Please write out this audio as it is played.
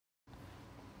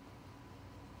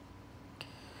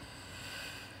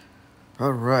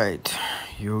All right,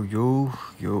 yo.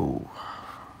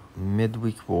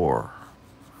 Midweek War.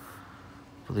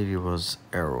 I believe it was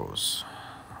Arrows.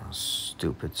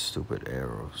 Stupid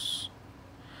Arrows.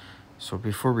 So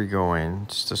before we go in,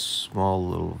 just a small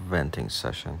little venting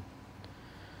session.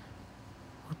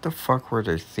 What the fuck were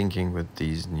they thinking with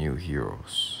these new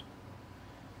heroes?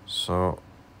 So,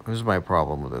 this is my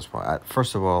problem with this one.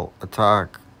 First of all,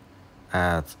 attack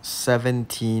at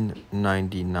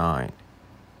 1799.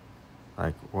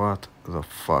 Like, what the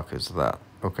fuck is that?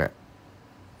 Okay.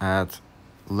 At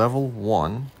level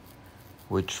 1,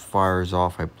 which fires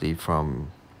off, I believe, from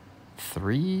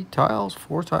 3 tiles,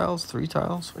 4 tiles, 3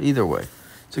 tiles. Either way,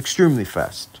 it's extremely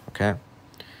fast, okay?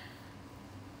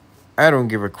 I don't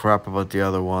give a crap about the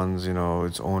other ones,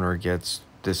 its owner gets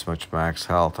this much max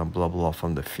health and blah blah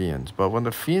from the fiends. But when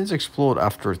the fiends explode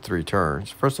after 3 turns,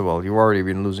 first of all, you've already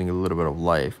been losing a little bit of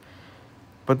life.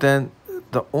 But then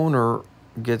the owner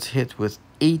gets hit with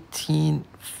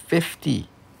 1850.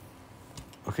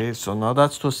 Okay, so now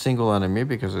that's to a single enemy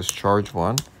because it's charge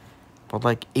 1. But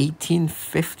like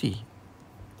 1850.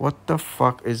 What the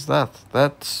fuck is that?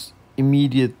 That's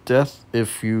immediate death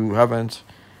if you haven't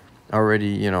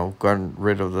already, gotten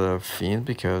rid of the fiend,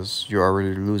 because you're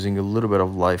already losing a little bit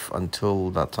of life until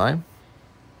that time.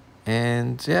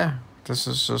 And yeah, this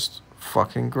is just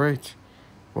fucking great.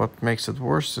 What makes it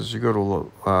worse is you go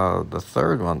to the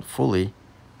third one fully.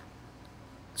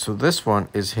 So this one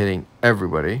is hitting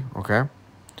everybody, okay?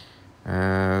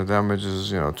 Damage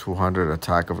is, 200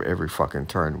 attack of every fucking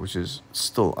turn, which is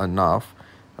still enough.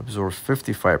 Absorbs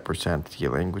 55%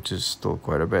 healing, which is still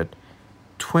quite a bit.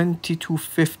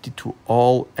 2250 to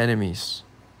all enemies.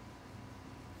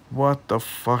 What the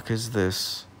fuck is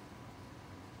this?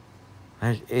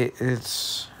 Like,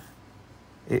 it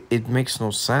makes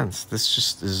no sense. This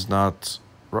just is not...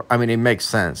 I mean, it makes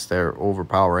sense. They're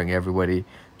overpowering everybody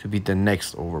to be the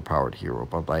next overpowered hero.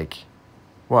 But, like,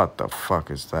 what the fuck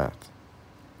is that?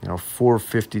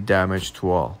 450 damage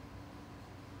to all.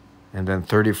 And then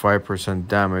 35%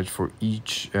 damage for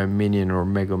each minion or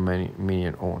mega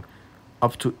minion owned.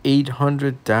 Up to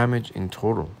 800 damage in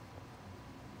total.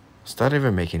 Does that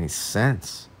even make any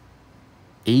sense?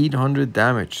 800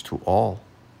 damage to all.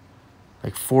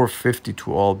 Like 450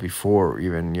 to all before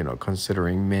even,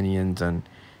 considering minions and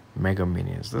mega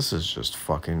minions. This is just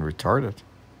fucking retarded.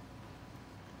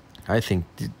 I think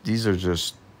these are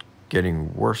just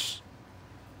getting worse.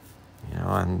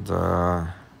 And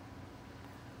I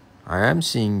am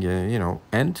seeing,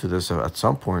 end to this at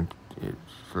some point.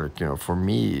 For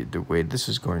me, the way this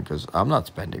is going, because I'm not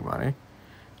spending money.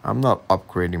 I'm not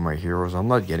upgrading my heroes. I'm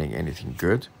not getting anything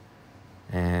good.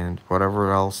 And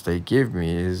whatever else they give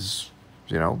me is,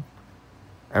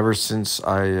 ever since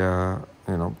I,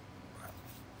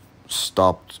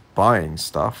 stopped buying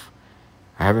stuff,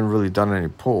 I haven't really done any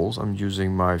pulls. I'm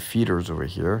using my feeders over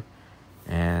here.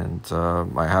 And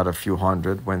I had a few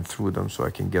hundred, went through them so I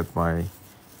can get my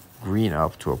green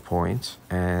up to a point.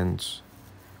 And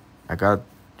I got,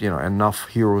 enough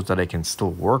heroes that I can still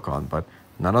work on, but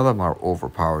none of them are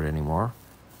overpowered anymore.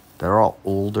 They're all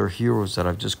older heroes that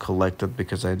I've just collected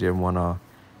because I didn't want to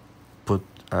put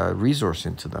resource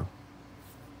into them.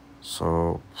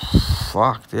 So,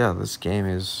 fuck, yeah, this game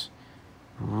is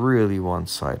really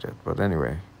one-sided. But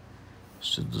anyway,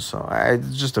 should do some.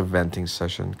 It's just a venting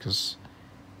session, because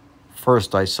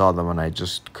first I saw them and I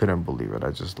just couldn't believe it.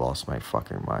 I just lost my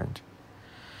fucking mind.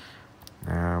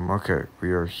 Okay,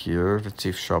 we are here. The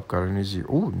thief shop got a 0.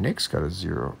 Oh, Nick's got a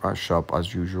 0. Shop,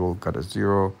 as usual, got a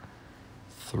 0.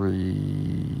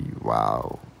 3.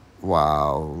 Wow,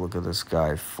 look at this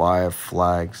guy. 5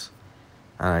 flags,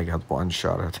 and I got 1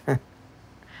 shot at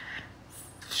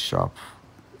shop.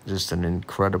 Just an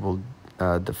incredible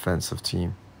defensive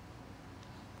team.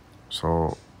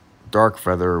 So Dark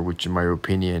Feather, which in my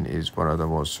opinion is one of the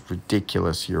most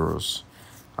ridiculous heroes.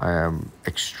 I am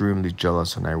extremely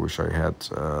jealous, and I wish I had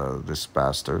this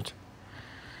bastard.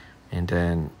 And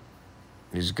then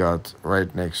he's got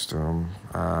right next to him,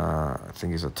 I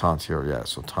think he's a taunt hero. Yeah,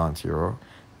 so taunt hero.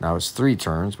 Now it's 3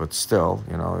 turns, but still,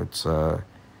 it's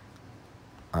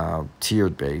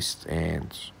tiered based,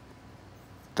 and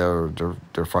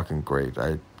they're fucking great.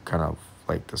 I kind of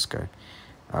like this guy.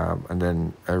 And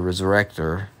then a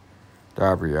Resurrector,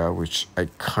 Dabria, which I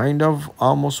kind of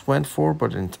almost went for,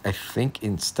 but I think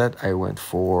instead I went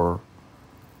for...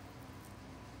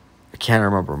 I can't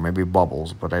remember, maybe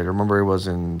Bubbles, but I remember it was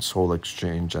in Soul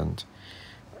Exchange, and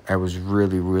I was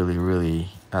really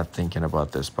not thinking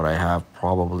about this, but I have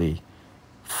probably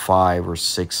 5 or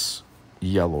 6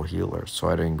 yellow healers, so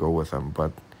I didn't go with them.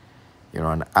 But,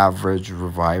 an average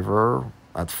reviver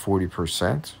at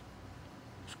 40%,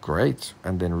 it's great.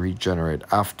 And then regenerate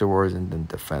afterwards, and then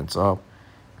defense up,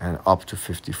 and up to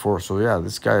 54. So yeah,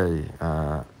 this guy,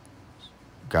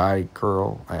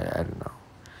 girl, I don't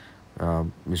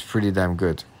know, is pretty damn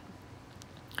good.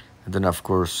 And then of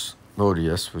course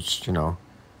Lodius, which, you know,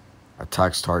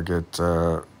 attacks target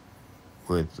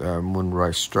with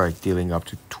Moonrise Strike, dealing up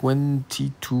to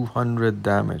 2200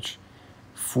 damage,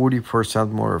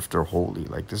 40% more if they're holy.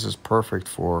 Like, this is perfect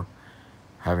for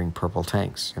having purple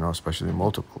tanks, you know, especially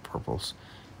multiple purples.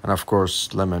 And of course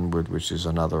Lemonwood, which is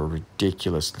another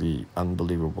ridiculously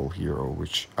unbelievable hero,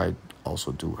 which I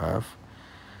also do have.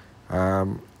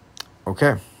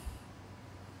 Okay,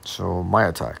 so my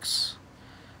attacks.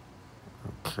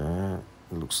 Okay,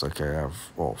 it looks like I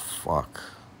have, oh fuck,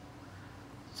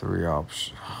 3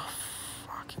 options. Oh,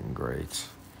 fucking great.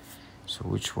 So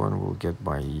which one will get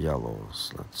my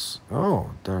yellows? Let's,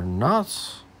 oh, they're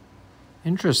not.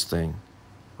 Interesting.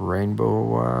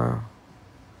 Rainbow,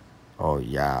 oh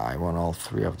yeah, I want all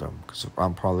 3 of them, because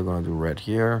I'm probably going to do red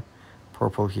here,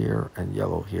 purple here, and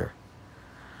yellow here.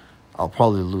 I'll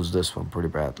probably lose this one pretty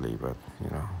badly, but, you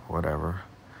know, whatever.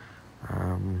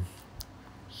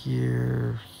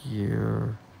 Here,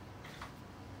 here,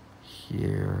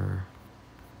 here,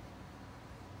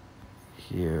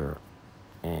 here,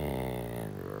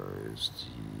 and where is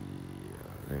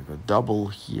the double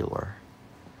healer.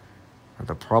 And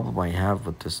the problem I have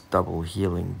with this double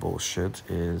healing bullshit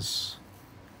is,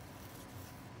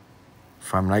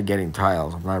 if I'm not getting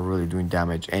tiles, I'm not really doing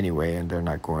damage anyway, and they're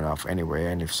not going off anyway.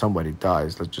 And if somebody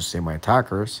dies, let's just say my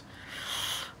attackers,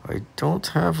 I don't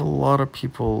have a lot of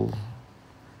people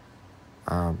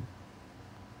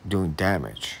doing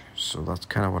damage. So that's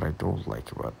kind of what I don't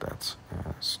like about that.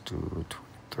 Let's do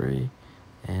 23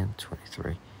 and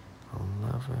 23,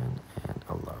 11 and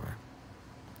 11.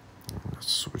 And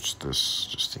let's switch this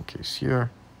just in case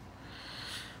here.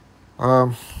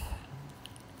 Let's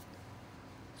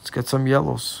get some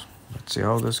yellows. Let's see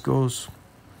how this goes.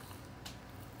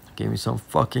 Give me some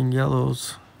fucking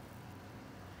yellows.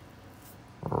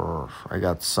 I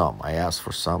got some. I asked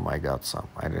for some. I got some.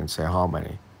 I didn't say how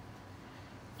many.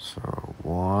 So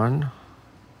 1.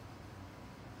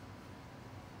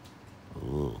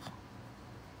 Ooh.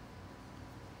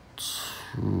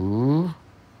 2.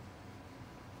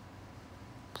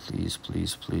 Please,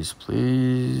 please, please,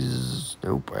 please.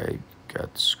 Nope, I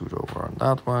got screwed over on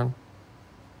that one.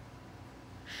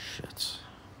 Shit.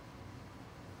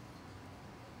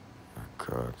 Oh,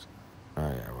 God. Oh,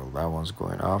 yeah, well, that one's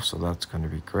going off, so that's going to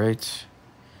be great.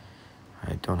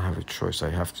 I don't have a choice. I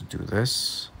have to do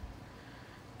this,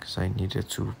 because I needed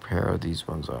to pair these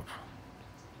ones up.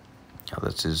 Now,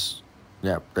 this is...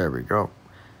 Yep, there we go.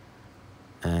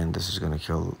 And this is going to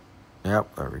kill...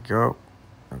 Yep, there we go.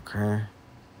 Okay.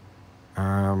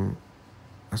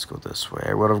 Let's go this way.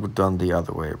 I would have done the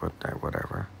other way, but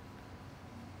whatever.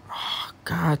 Oh,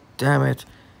 God damn it.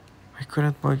 Why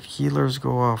couldn't my healers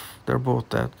go off? They're both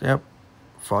dead. Yep.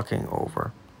 Fucking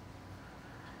over.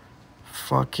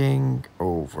 Fucking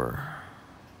over.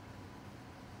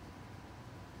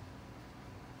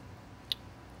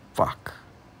 Fuck.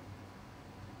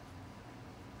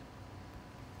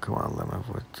 Come on,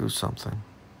 Lemonwood, do something.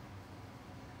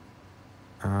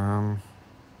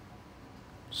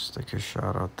 Stick a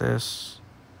shot at this.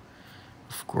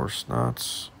 Of course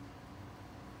not.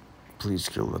 Please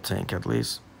kill the tank at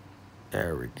least.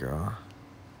 There we go.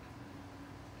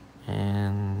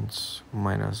 And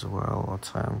might as well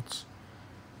attempt,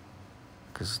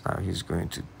 because now he's going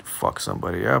to fuck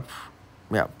somebody up.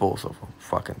 Yeah, both of them.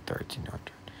 Fucking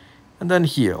 1300. And then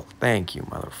heal. Thank you,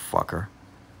 motherfucker.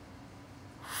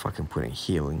 Fucking putting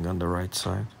healing on the right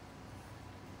side.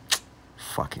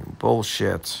 Fucking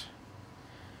bullshit.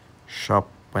 Shop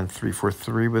went 3 for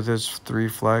 3 with his 3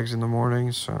 flags in the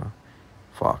morning, so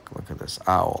fuck, look at this.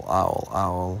 Owl, owl,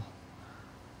 owl.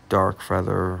 Dark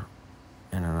feather,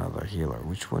 and another healer.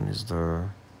 Which one is the...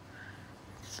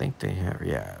 I think they have...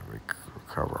 Yeah,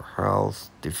 recover health,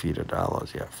 defeated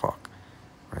allies. Yeah, fuck.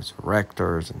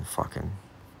 Resurrectors and fucking...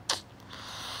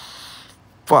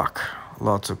 Fuck.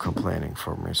 Lots of complaining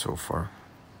from me so far.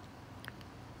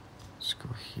 Let's go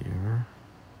here.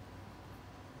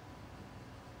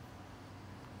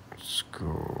 Let's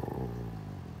go...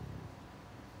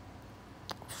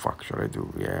 Fuck, should I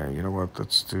do? Yeah, you know what?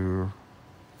 Let's do...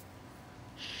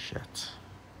 Shit.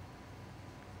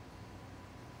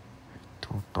 I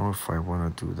don't know if I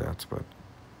want to do that, but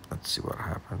let's see what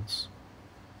happens.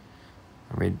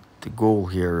 I mean, the goal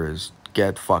here is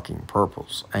get fucking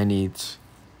purples. I need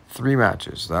 3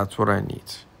 matches. That's what I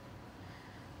need.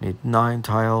 Need 9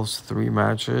 tiles, 3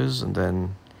 matches, and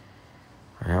then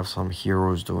I have some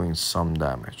heroes doing some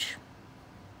damage.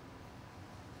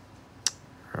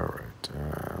 Alright,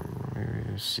 let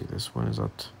me see. This one is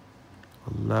at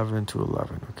 11 to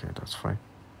 11. Okay, that's fine.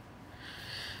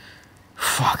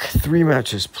 Fuck, 3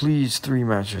 matches, please, 3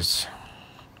 matches.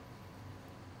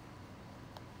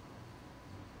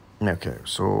 Okay,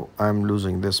 so I'm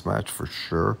losing this match for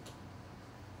sure.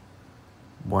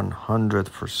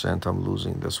 100% I'm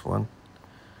losing this one.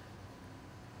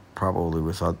 Probably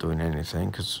without doing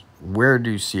anything, because where do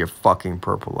you see a fucking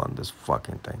purple on this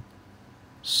fucking thing?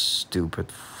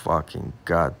 Stupid fucking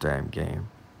goddamn game.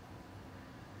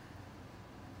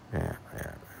 Yeah,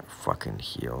 fucking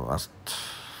heal. That's...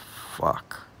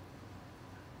 fuck.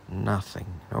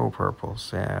 Nothing. No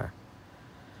purples, yeah.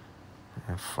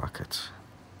 Fuck it.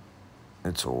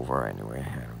 It's over anyway.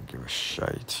 I don't give a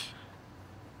shite.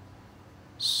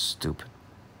 Stupid.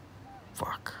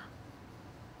 Fuck.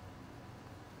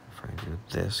 If I do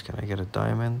this, can I get a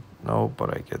diamond? No,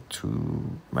 but I get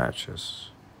 2 matches.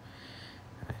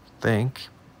 I think.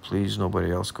 Please,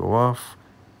 nobody else go off.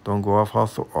 Don't go off,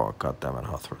 Hathor. Oh, goddammit,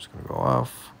 Hathor's gonna go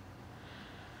off.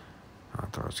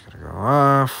 Hathor's gonna go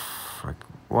off. Like,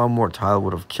 1 more tile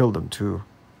would have killed him too.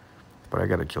 But I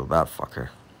gotta kill that fucker.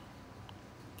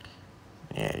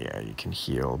 Yeah, you can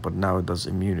heal. But now it does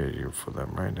immunity for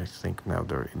them, right? I think now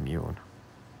they're immune.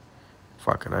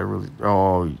 Fuck it, I really...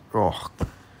 Oh.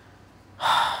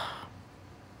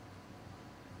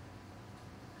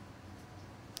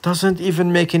 Doesn't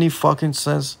even make any fucking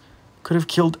sense. Could have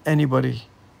killed anybody.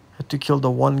 Had to kill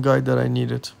the 1 guy that I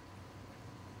needed.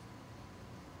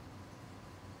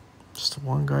 Just the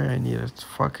 1 guy I needed.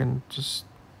 Fucking just...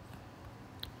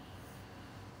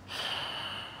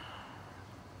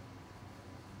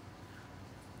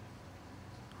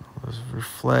 Those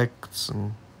reflects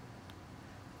and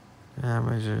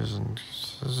damages and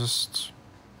just...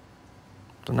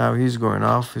 So now he's going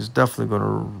off. He's definitely going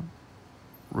to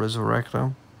resurrect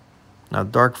him. Now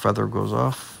Dark Feather goes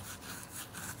off.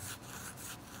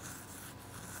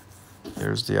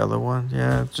 Here's the other one.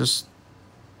 Yeah, just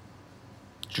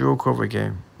joke of a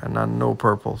game. And then no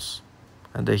purples.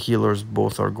 And the healers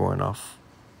both are going off.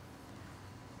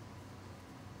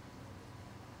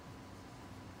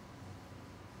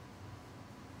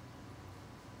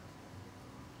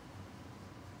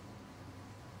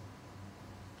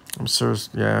 I'm serious.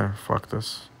 Yeah, fuck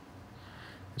this.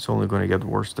 It's only going to get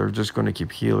worse. They're just going to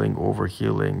keep healing, over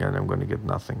healing, and I'm going to get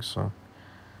nothing. So,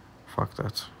 fuck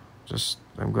that. Just,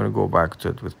 I'm going to go back to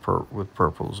it with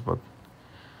purples, but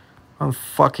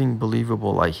unfucking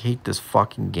believable. I hate this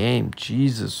fucking game.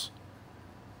 Jesus.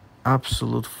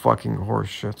 Absolute fucking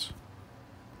horseshit.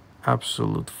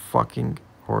 Absolute fucking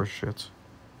horseshit.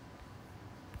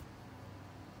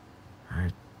 I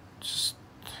just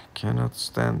cannot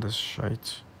stand this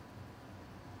shite.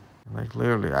 Like,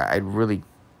 literally,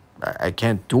 I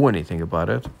can't do anything about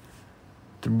it.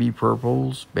 3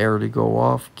 purples, barely go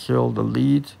off, kill the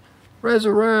lead.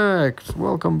 Resurrect!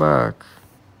 Welcome back.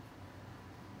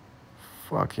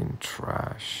 Fucking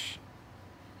trash.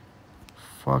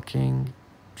 Fucking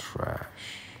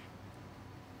trash.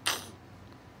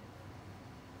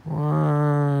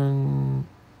 1,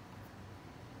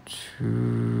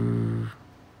 2,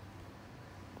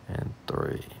 and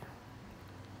 3.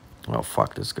 Oh,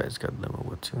 fuck, this guy's got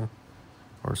Limmerwood too.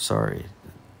 Or, sorry,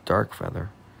 Dark Feather.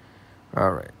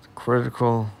 Alright,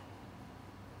 critical.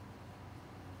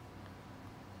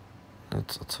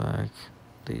 Let's attack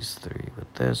these 3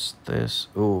 with this.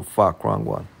 Oh, fuck, wrong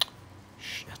one.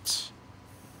 Shit.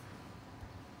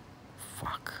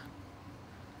 Fuck.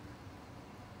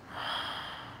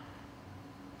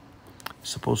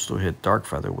 Supposed to hit Dark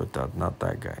Feather with that, not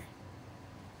that guy.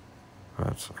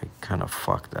 But I kind of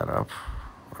fucked that up.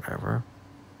 Whatever.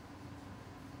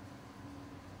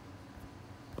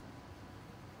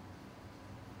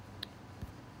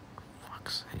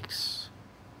 Fuck's sakes.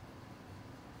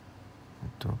 I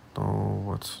don't know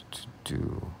what to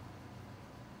do.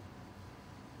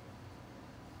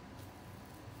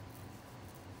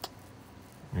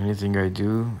 Anything I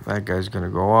do, that guy's gonna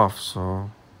go off, so...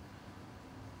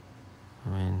 I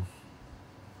mean...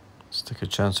 Let's take a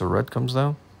chance that red comes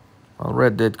down. Well,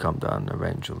 red did come down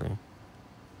eventually.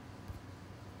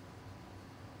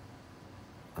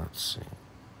 Let's see.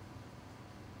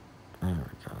 There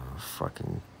we go.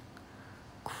 Fucking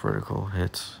critical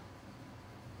hit.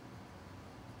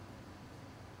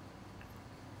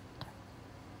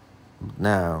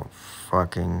 Now,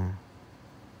 fucking...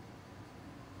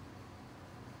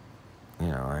 You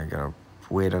know, I gotta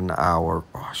wait an hour.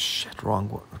 Oh shit, wrong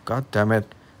one. God damn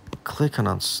it. Clicking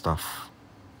on stuff.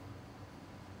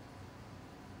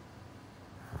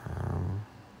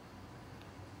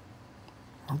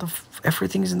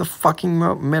 Everything's in the fucking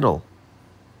middle.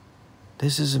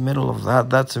 This is the middle of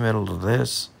that. That's the middle of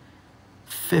this.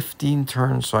 15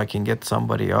 turns so I can get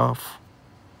somebody off.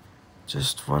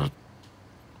 Just what a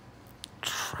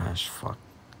trash fuck.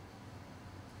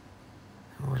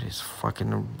 What is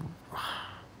fucking...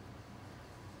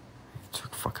 It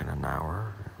took fucking an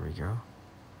hour. There we go.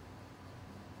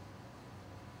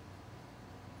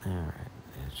 Alright,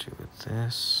 hit you with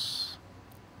this.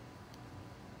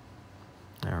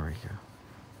 There we go.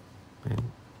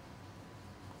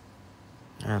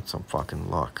 And that's some fucking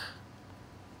luck.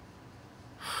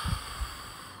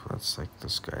 Let's take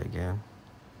this guy again.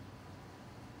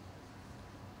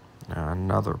 Now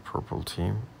another purple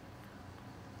team.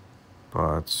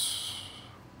 But...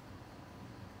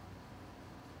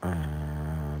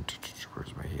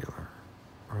 where's my healer?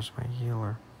 Where's my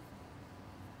healer?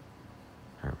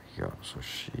 There we go. So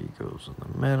she goes in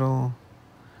the middle.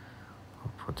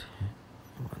 I'll put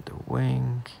him on the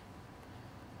wing.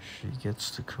 She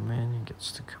gets to come in, he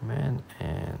gets to come in,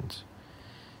 and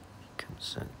he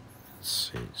comes in.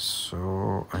 Let's see.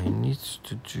 So I need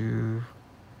to do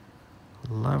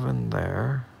 11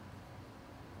 there.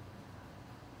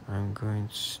 I'm going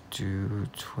to do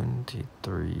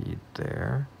 23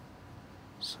 there.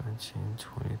 17,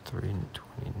 23, and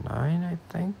 29, I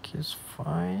think, is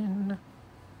fine.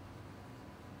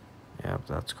 Yep,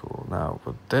 that's cool. Now,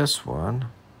 with this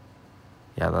one,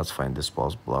 yeah, that's fine. This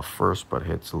ball's bluff first, but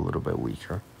hits a little bit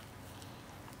weaker.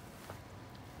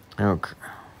 Okay.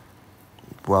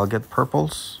 Will I get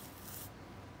purples?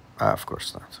 Of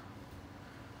course not.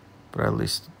 But at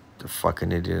least the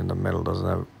fucking idiot in the middle doesn't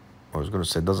have... I was going to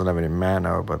say doesn't have any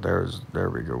mana, but there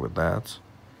we go with that.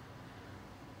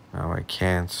 Now I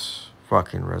can't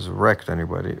fucking resurrect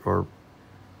anybody, or...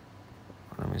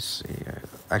 Let me see.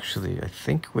 Actually, I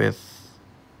think with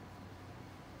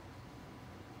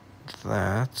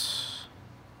that...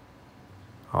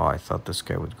 Oh, I thought this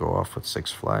guy would go off with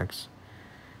 6 flags.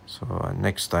 So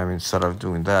next time, instead of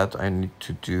doing that, I need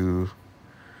to do...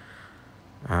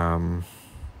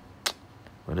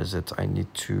 what is it? I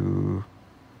need to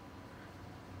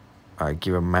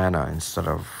give a mana instead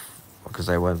of... Because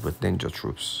I went with ninja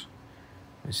troops.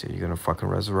 Let me see, you're gonna fucking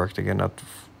resurrect again? Not...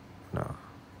 No.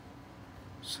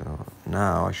 So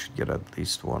now I should get at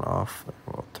least 1 off.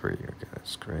 Well, 3. Okay,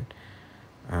 that's great.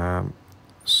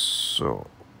 So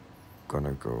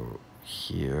gonna go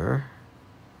here,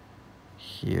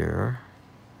 here.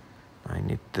 I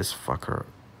need this fucker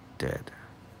dead.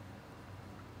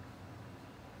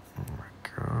 There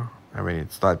we go. I mean,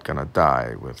 it's not gonna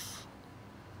die with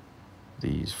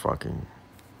these fucking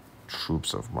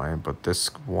troops of mine, but this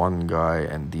one guy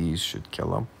and these should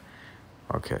kill him.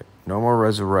 Okay, no more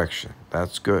resurrection.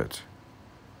 That's good.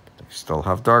 They still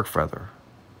have Dark Feather.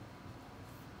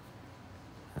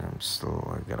 I'm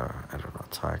still, I don't know,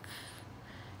 attack.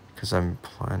 Because I'm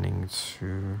planning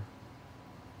to...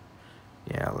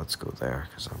 Yeah, let's go there,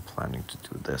 because I'm planning to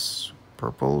do this.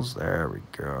 Purples, there we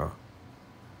go.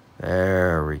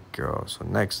 There we go. So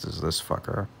next is this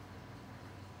fucker.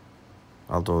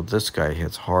 Although this guy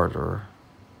hits harder.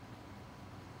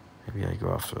 Maybe I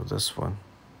go after this one.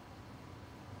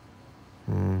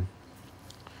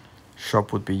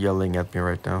 Shop would be yelling at me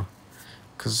right now.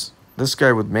 Because this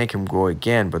guy would make him go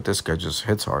again, but this guy just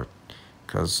hits hard.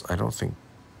 Because I don't think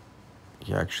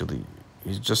he actually...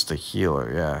 He's just a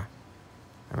healer, yeah.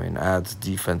 I mean, adds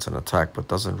defense and attack, but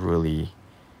doesn't really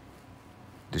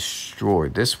destroy.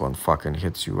 This one fucking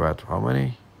hits you at how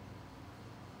many?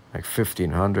 Like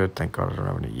 1500. Thank God I don't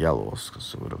have any yellows,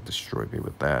 because it would have destroyed me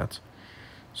with that.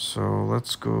 So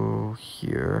let's go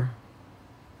here.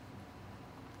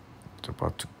 It's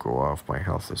about to go off. My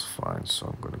health is fine, so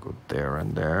I'm gonna go there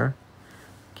and there.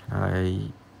 Can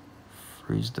I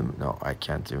freeze them? No, I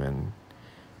can't even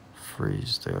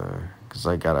freeze the... Because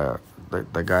I gotta...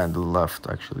 The guy on the left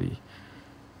actually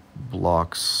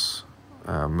blocks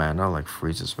mana, like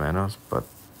freezes mana, but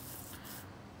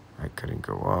I couldn't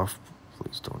go off.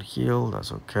 Please don't heal,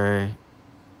 that's okay.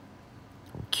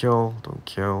 Don't kill,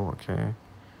 okay.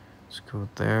 Let's go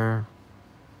there.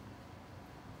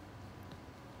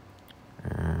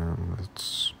 And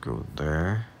let's go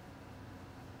there.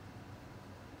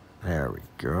 There we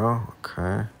go,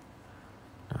 okay.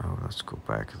 Now let's go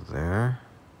back there.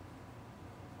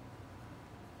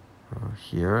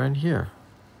 Here and here.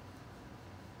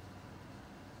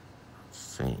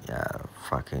 Yeah,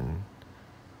 fucking...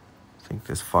 I think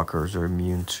these fuckers are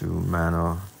immune to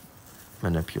mana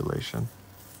manipulation.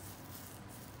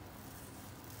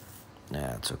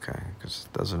 Yeah, it's okay, because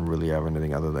it doesn't really have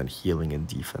anything other than healing and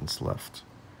defense left.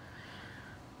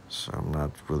 So I'm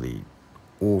not really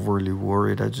overly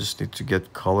worried. I just need to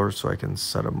get color so I can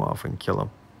set him off and kill him.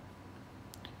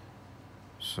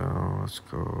 So let's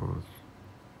go.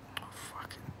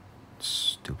 Fucking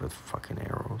stupid fucking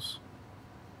arrows.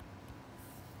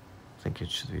 I think it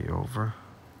should be over.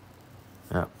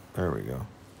 Yeah, there we go.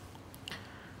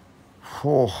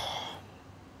 Oh.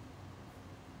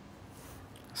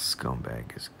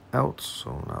 Scumbag is out,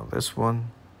 so now this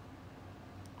one.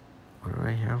 What do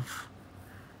I have?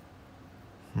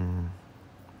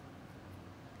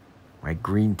 My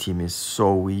green team is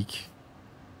so weak.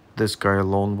 This guy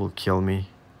alone will kill me.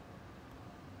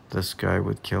 This guy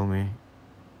would kill me.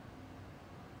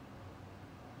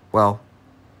 Well,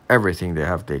 everything they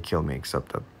have, they kill me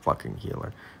except that fucking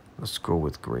healer. Let's go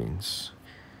with greens.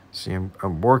 See,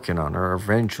 I'm working on her.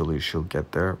 Eventually she'll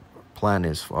get there. Plan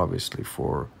is obviously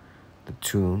for the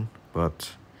tune,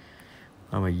 but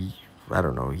I'm I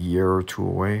don't know, a year or two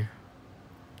away.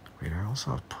 Wait, I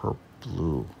also have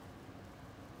blue.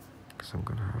 Because I'm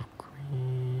gonna have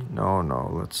green. No,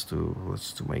 let's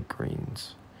do my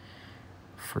greens.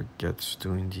 Forget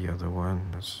doing the other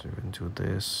one. Let's even do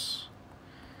this.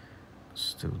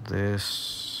 Let's do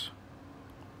this.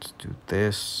 Let's do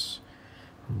this.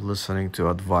 I'm listening to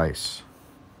advice.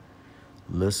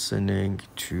 Listening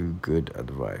to good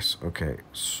advice. Okay,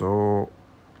 so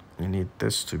I need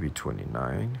this to be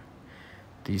 29.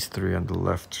 These three on the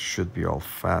left should be all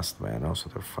fast mana, so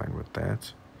they're fine with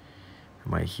that.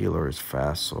 And my healer is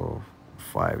fast, so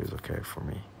 5 is okay for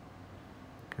me.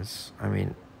 Because, I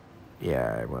mean,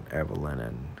 yeah, I want Evelyn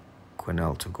and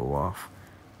Quinnell to go off.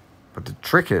 But the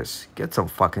trick is, get some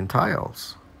fucking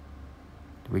tiles.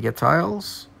 Did we get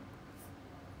tiles?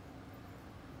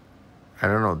 I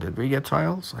don't know. Did we get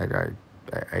tiles? I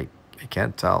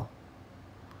can't tell.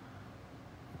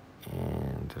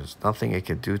 And there's nothing I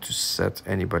can do to set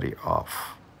anybody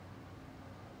off.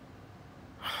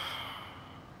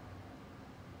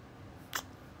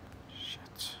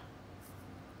 Shit.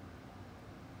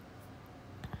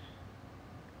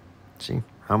 See,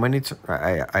 how many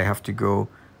I have to go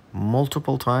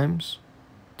multiple times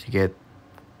to get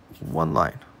one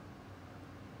line.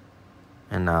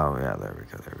 And now, yeah, there we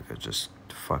go. Just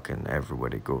fucking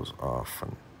everybody goes off.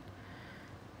 And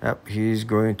yep, he's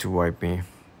going to wipe me.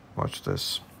 Watch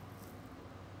this.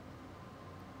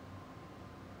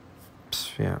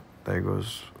 Yeah, there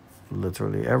goes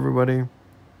literally everybody.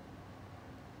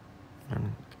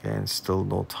 And again, still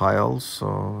no tiles,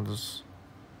 so there's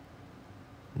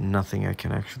nothing I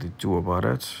can actually do about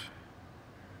it.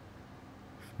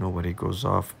 If nobody goes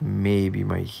off, maybe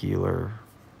my healer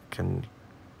can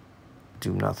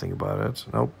do nothing about it.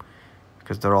 Nope,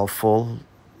 because they're all full.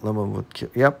 Lemon would kill.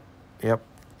 Yep.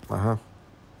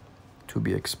 To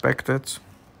be expected.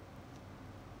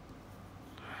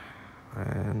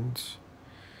 And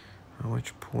how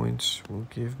much points will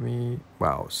give me?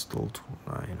 Wow, still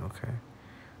 9. Okay,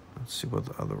 let's see what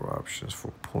the other options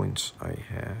for points I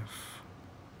have.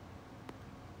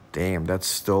 Damn, that's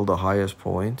still the highest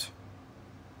point.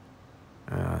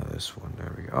 This one,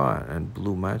 there we go. And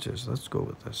blue matches. Let's go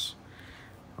with this.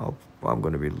 I'm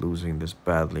gonna be losing this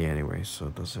badly anyway, so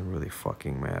it doesn't really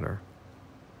fucking matter.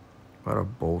 What a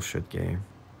bullshit game.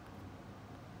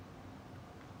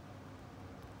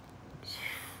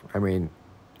 I mean,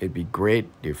 it'd be great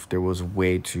if there was a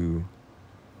way to...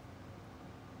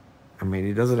 I mean,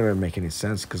 it doesn't even make any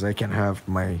sense, because I can have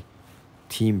my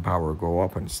team power go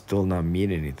up and still not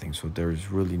mean anything, so there's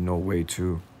really no way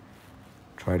to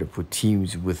try to put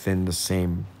teams within the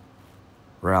same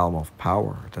realm of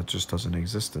power. That just doesn't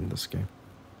exist in this game.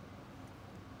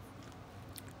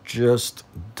 Just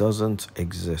doesn't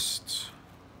exist.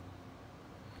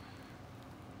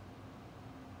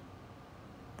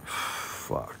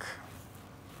 Fuck.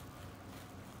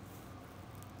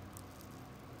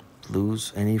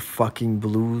 Blues? Any fucking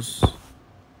blues?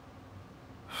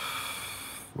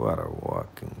 What a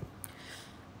walking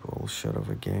bullshit of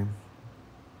a game.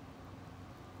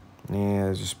 Yeah,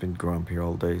 I've just been grumpy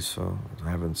all day, so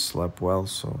I haven't slept well,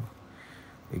 so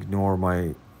ignore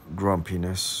my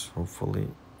grumpiness, hopefully.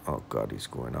 Oh god, he's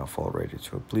going off already,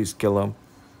 so please kill him.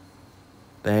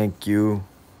 Thank you.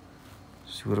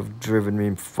 She would have driven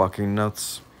me fucking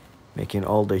nuts, making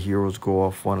all the heroes go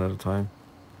off one at a time.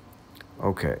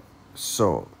 Okay,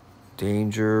 so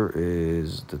danger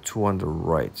is the 2 on the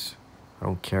right. I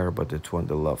don't care about the 2 on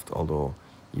the left, although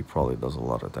he probably does a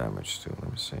lot of damage too.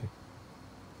 Let me see.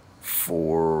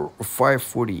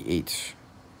 548.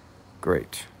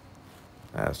 Great.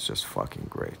 That's just fucking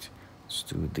great. Let's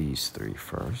do these 3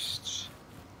 first.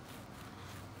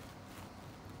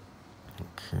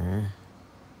 Okay.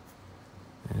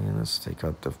 And let's take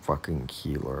out the fucking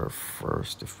healer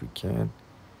first if we can.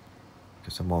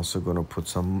 Because I'm also going to put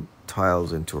some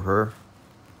tiles into her.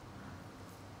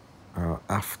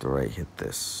 after I hit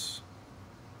this.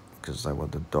 Because I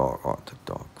want the dog. Oh, the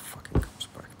dog fucking comes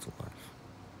back to life.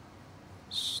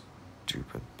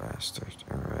 Stupid bastard.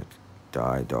 Alright.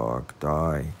 Die, dog.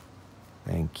 Die.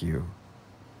 Thank you.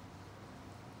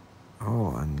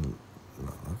 Oh, and...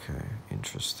 Okay,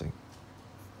 interesting.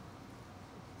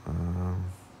 What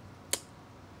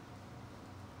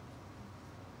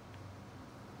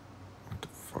the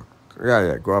fuck?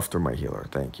 Yeah, go after my healer.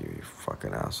 Thank you, you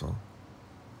fucking asshole.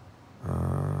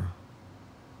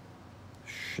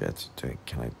 Shit.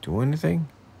 Can I do anything?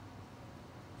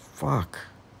 Fuck.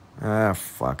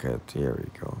 Fuck it. Here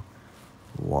we go.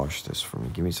 Wash this for me.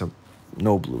 Give me some...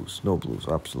 No blues. No blues.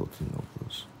 Absolutely no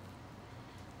blues.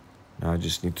 Now I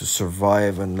just need to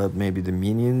survive and let maybe the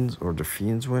minions or the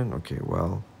fiends win. Okay,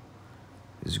 well...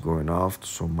 He's going off,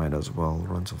 so might as well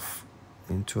run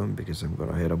into him because I'm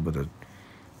gonna hit him with a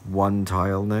 1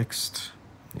 tile next.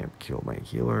 Yep, kill my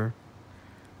healer.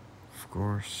 Of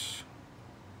course.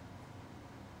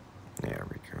 There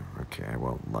we go. Okay, I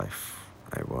want life.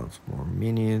 I want more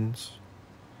minions.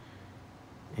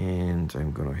 And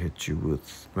I'm gonna hit you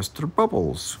with Mr.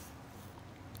 Bubbles.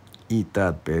 Eat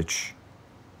that, bitch.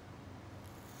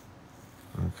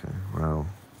 Okay, well.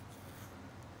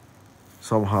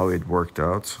 Somehow it worked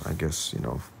out. I guess, you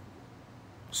know,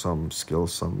 some skill,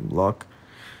 some luck.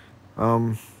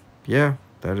 Yeah,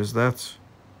 that is that.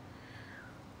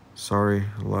 Sorry,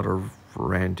 a lot of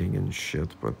ranting and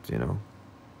shit, but, you know.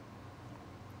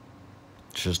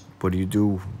 Just what do you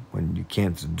do when you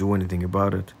can't do anything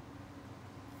about it?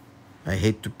 I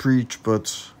hate to preach,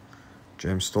 but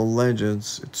Gemstone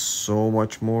Legends, it's so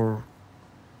much more...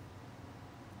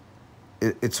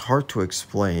 It's hard to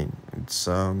explain. It's,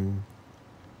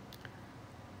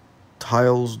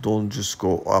 tiles don't just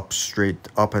go up straight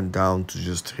up and down to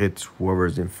just hit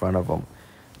whoever's in front of them.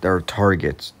 There are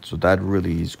targets, so that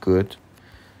really is good.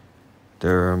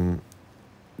 There,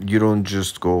 you don't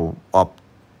just go up,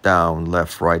 down,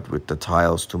 left, right with the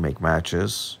tiles to make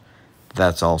matches.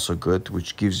 That's also good,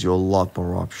 which gives you a lot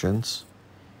more options.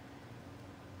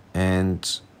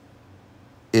 And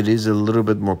it is a little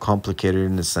bit more complicated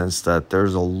in the sense that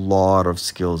there's a lot of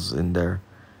skills in there.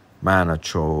 Mana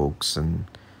chokes and,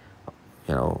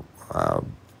 you know,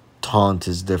 taunt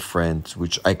is different,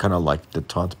 which I kind of like the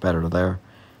taunt better there.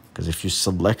 Because if you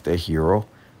select a hero,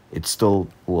 it still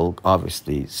will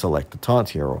obviously select the taunt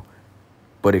hero.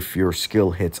 But if your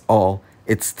skill hits all,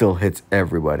 it still hits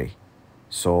everybody.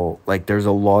 So, like, there's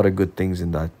a lot of good things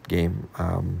in that game.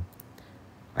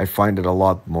 I find it a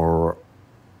lot more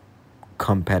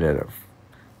competitive.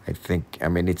 I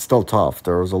mean, it's still tough.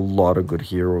 There's a lot of good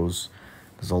heroes.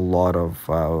 There's a lot of,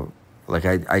 like,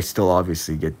 I still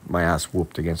obviously get my ass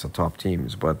whooped against the top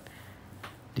teams, but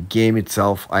the game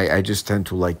itself, I just tend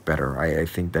to like better. I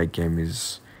think that game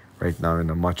is right now in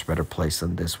a much better place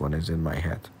than this one is in my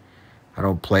head. I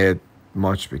don't play it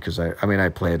much because I mean, I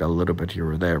play it a little bit here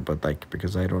or there, but like,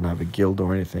 because I don't have a guild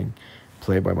or anything,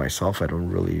 play by myself, I don't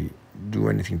really do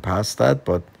anything past that,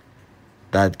 but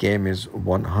that game is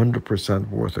 100%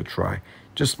 worth a try.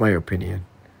 Just my opinion.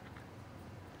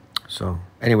 So,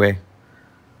 anyway,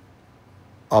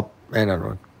 I don't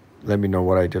know. Let me know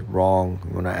what I did wrong.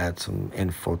 You want to add some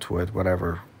info to it,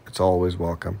 whatever. It's always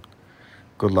welcome.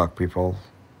 Good luck, people.